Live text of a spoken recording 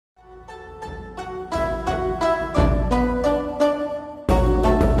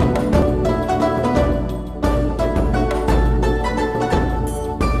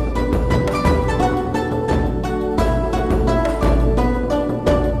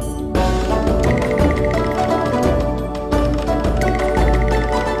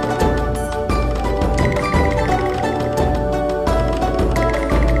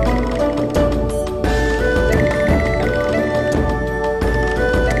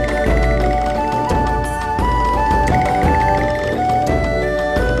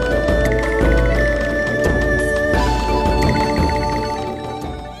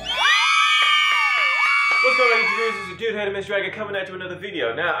to another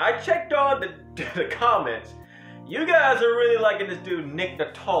video. Now, I checked on the comments. You guys are really liking this dude,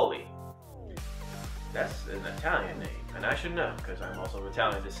 Nittoli. That's an Italian name, and I should know, because I'm also of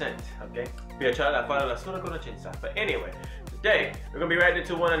Italian descent, okay? But anyway, today, we're going to be right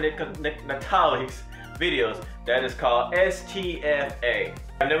into one of Nittoli's videos that is called S.T.F.A.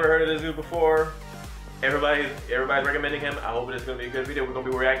 I've never heard of this dude before. Everybody's recommending him. I hope it's going to be a good video. We're going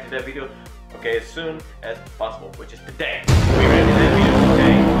to be reacting to that video, okay, as soon as possible, which is today. We're reacting to that video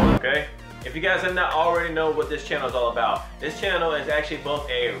today, okay? If you guys have not already know what this channel is all about, this channel is actually both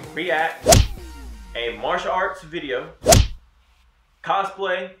a react, a martial arts video,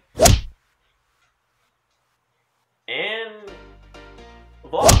 cosplay, and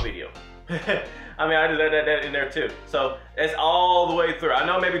vlog video. I mean, I just add that in there too. So it's all the way through. I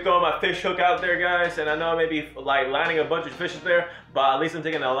know I may be throwing my fish hook out there, guys, and I know I may be like landing a bunch of fishes there, but at least I'm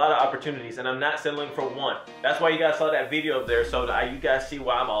taking a lot of opportunities, and I'm not settling for one. That's why you guys saw that video there, so that you guys see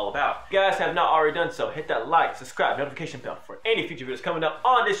what I'm all about. If you guys have not already done so, hit that like, subscribe, notification bell for any future videos coming up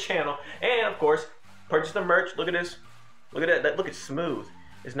on this channel, and of course, purchase the merch. Look at this. Look at that. Look, it's smooth.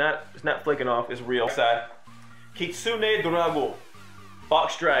 It's not flaking off. It's real. Side, Kitsune Drago,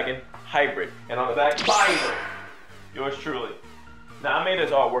 Box Dragon Hybrid, and on the back, Bible. Yours truly. Now I made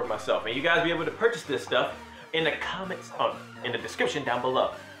this artwork myself, and you guys be able to purchase this stuff in the comments, in the description down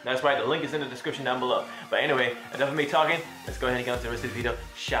below. That's right. The link is in the description down below. But anyway, enough of me talking. Let's go ahead and get on to the rest of the video,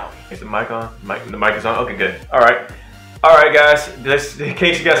 shall we? Is the mic on? The mic is on. Okay, good. All right. Alright guys, in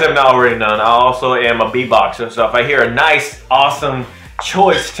case you guys have not already known, I also am a beatboxer, so if I hear a nice, awesome,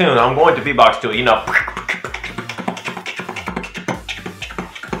 choice tune, I'm going to beatbox to it, you know.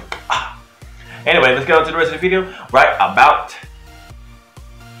 Anyway, let's get on to the rest of the video right about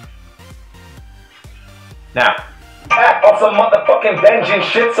now. On some motherfucking vengeance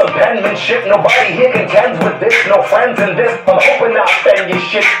shit, some penmanship. Nobody here contends with this, no friends in this. I'm hoping I offend your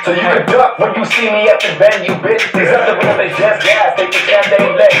shit, so you can duck when you see me at the venue, bitch. These other rappers just gas, they pretend they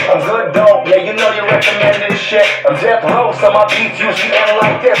lit. I'm good though, yeah, you know you recommend this shit. I'm death row, so my beats usually end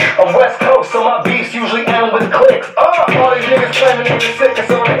like this. I'm West Coast, so my beats usually end with clicks. All these niggas claiming they the sickest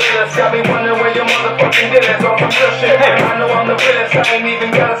on the illest. Got me wondering where your motherfucking dealers on some real shit. I know I'm the realest, I ain't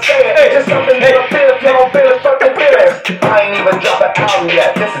even gotta say it. Just something that I feel if you don't feel it, fucking feel it. I ain't even drop an album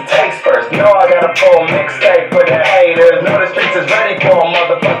yet, this is taste first. No, I got a full mixtape for the haters. Know the streets is ready for a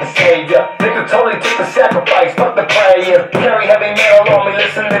motherfucking savior. Nigga totally took the sacrifice, fuck the prayer. Carry heavy metal on me,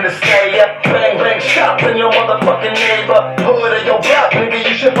 listening to stay up. Bang bang shots in your motherfucking neighbor. Hood of your block, nigga,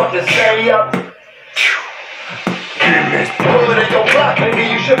 you should fucking stay up. Hood of your block, nigga,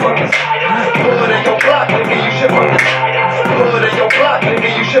 you should fucking side up. Hood of your block, nigga, you should fucking side up. Hood of your block, nigga,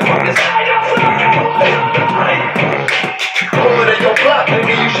 you should fucking side up. Hood of your block,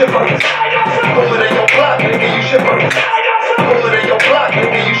 nigga, you should fucking side up. Hood of your block, nigga, you should fucking side up. Hood of your block,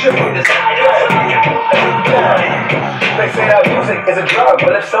 nigga, you should fucking side up. They say that music is a drug,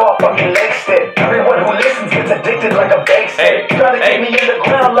 but if so, I fucking laced it. Everyone who listens gets addicted like a bass hit. Try to keep me in the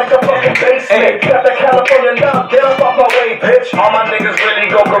ground like a fucking basement. Got that California love, get up off my way, bitch. All my niggas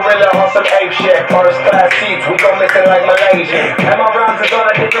really go gorilla on some ape shit. First class seats, we go missing like Malaysian. And my rhymes is on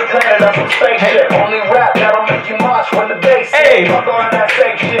a different planet, on some spaceship. Only rap that'll make you march when the bass hit. Fuck all that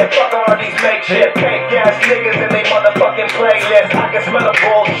fake shit, fuck all these makeshift fake ass niggas in they motherfucking playlist. I can smell the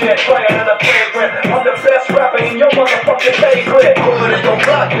bullshit, playing in the fragrant. I'm the best rapper in your motherfucking favorite. Hood of your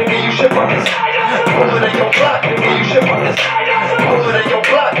block, nigga, you should fucking side up. Hood of your block, nigga, you should fucking side up. Hood of your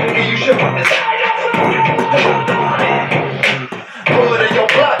block, nigga, you should fucking side up. Hood of your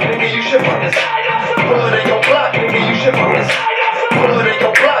block, nigga, you should fucking side up. Hood of your block, nigga, you should fucking side up. Hood of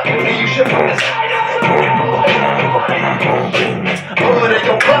your block, nigga, you should fucking side up. Hood of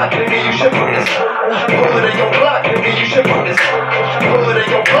your block, nigga, you should fucking side up. Hood of your block, nigga, you should fucking side up. Hood of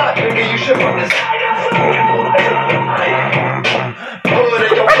your block, nigga, you should fucking side up. Hood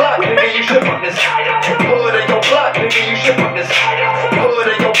of your block, nigga, you should fucking side up. Hood of your block, nigga, you should fucking side up. Hood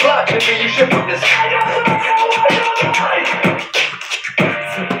of your block, nigga, you should fucking side up.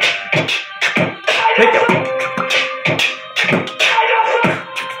 Pick up.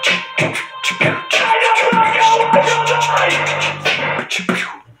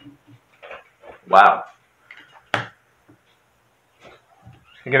 Wow.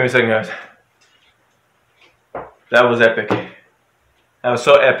 Give me a second, guys. That was epic. That was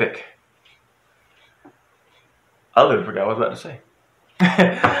so epic. I literally forgot what I was about to say.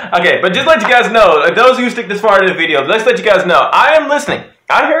 Okay, but just let you guys know, those who stick this far into the video, let's let you guys know, I am listening.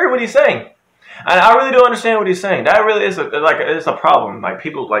 I heard what he's saying. And I really don't understand what he's saying. That really is it's a problem. Like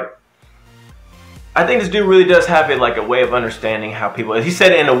people I think this dude really does have a way of understanding how people, he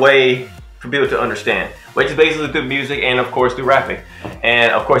said it in a way for people to understand, which is basically through music and of course through rapping.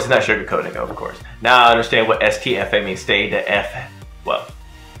 And of course it's not sugarcoating, of course. Now I understand what S.T.F.A means, stay the F, well,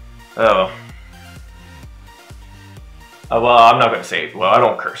 well, I'm not gonna say it. Well, I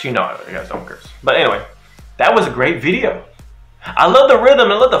don't curse, you know you guys don't curse. But anyway, that was a great video. I love the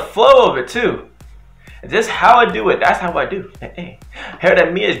rhythm, I love the flow of it too. Just how I do it, that's how I do. Hey, hear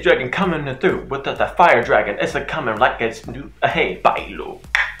that me is dragon coming through with the fire dragon. It's a coming like it's new. Hey, bailo.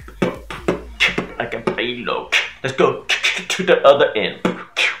 Like a bailo. Let's go to the other end.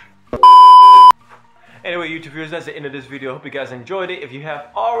 Anyway, YouTube viewers, that's the end of this video. Hope you guys enjoyed it. If you have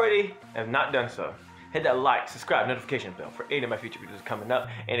already have not done so, hit that like, subscribe, notification bell for any of my future videos coming up.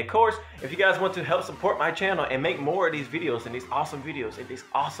 And of course, if you guys want to help support my channel and make more of these videos and these awesome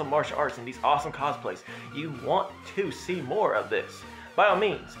martial arts and these awesome cosplays, you want to see more of this, by all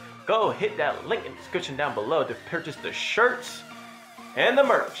means, go hit that link in the description down below to purchase the shirts and the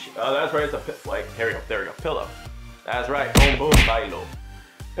merch. Oh, that's right, it's a like, here we go, there we go, pillow. That's right, boom, boom, bailo.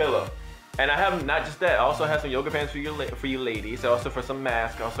 Pillow. And I have not just that, I also have some yoga pants for you ladies, also for some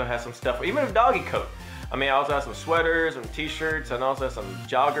masks, I also have some stuff, even a doggy coat. I mean, I also have some sweaters, some t-shirts, and also some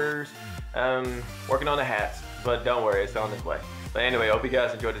joggers. Working on the hats, but don't worry, it's on its way. But anyway, I hope you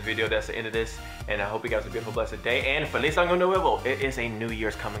guys enjoyed this video. That's the end of this, and I hope you guys have a beautiful, blessed day. And Feliz Año Nuevo, it is a New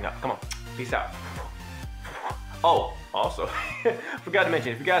Year's coming up. Come on, peace out. Oh, also, forgot to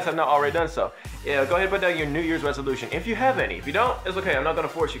mention, if you guys have not already done so, yeah, go ahead and put down your New Year's resolution. If you have any, if you don't, it's okay. I'm not gonna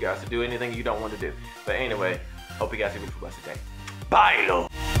force you guys to do anything you don't want to do. But anyway, hope you guys have a beautiful, blessed day. Bye, lo.